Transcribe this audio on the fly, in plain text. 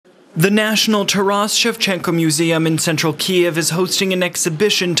The National Taras Shevchenko Museum in central Kiev is hosting an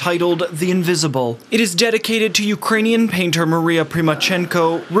exhibition titled The Invisible. It is dedicated to Ukrainian painter Maria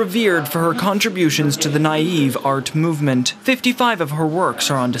Prymachenko, revered for her contributions to the naive art movement. 55 of her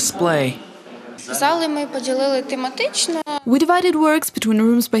works are on display. We divided works between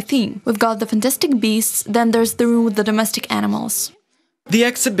rooms by theme. We've got the fantastic beasts, then there's the room with the domestic animals. The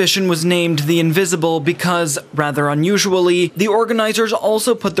exhibition was named The Invisible because, rather unusually, the organizers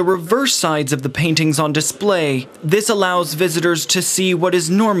also put the reverse sides of the paintings on display. This allows visitors to see what is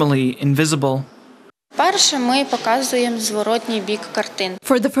normally invisible. For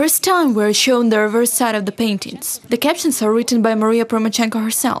the first time, we're shown the reverse side of the paintings. The captions are written by Maria Prymachenko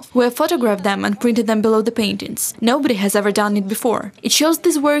herself. We have photographed them and printed them below the paintings. Nobody has ever done it before. It shows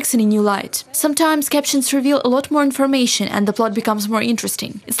these works in a new light. Sometimes captions reveal a lot more information and the plot becomes more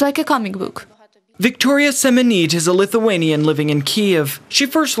interesting. It's like a comic book. Victoria Semenit is a Lithuanian living in Kiev. She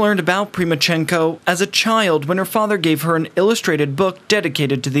first learned about Prymachenko as a child when her father gave her an illustrated book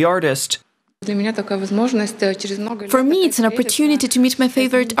dedicated to the artist. For me, it's an opportunity to meet my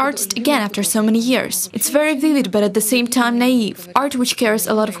favorite artist again after so many years. It's very vivid, but at the same time naive. Art which carries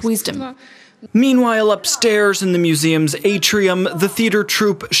a lot of wisdom. Meanwhile, upstairs in the museum's atrium, the theater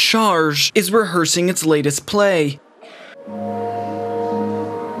troupe Charge is rehearsing its latest play.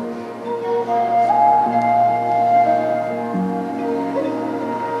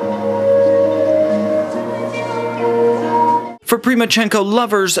 For Prymachenko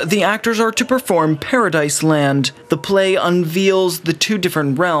lovers, the actors are to perform Paradise Land. The play unveils the two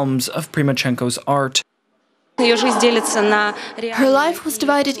different realms of Prymachenko's art. Her life was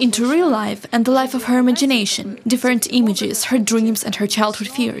divided into real life and the life of her imagination, different images, her dreams and her childhood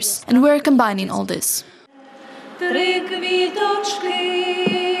fears. And we're combining all this.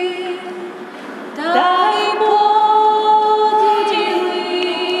 Дай Бог.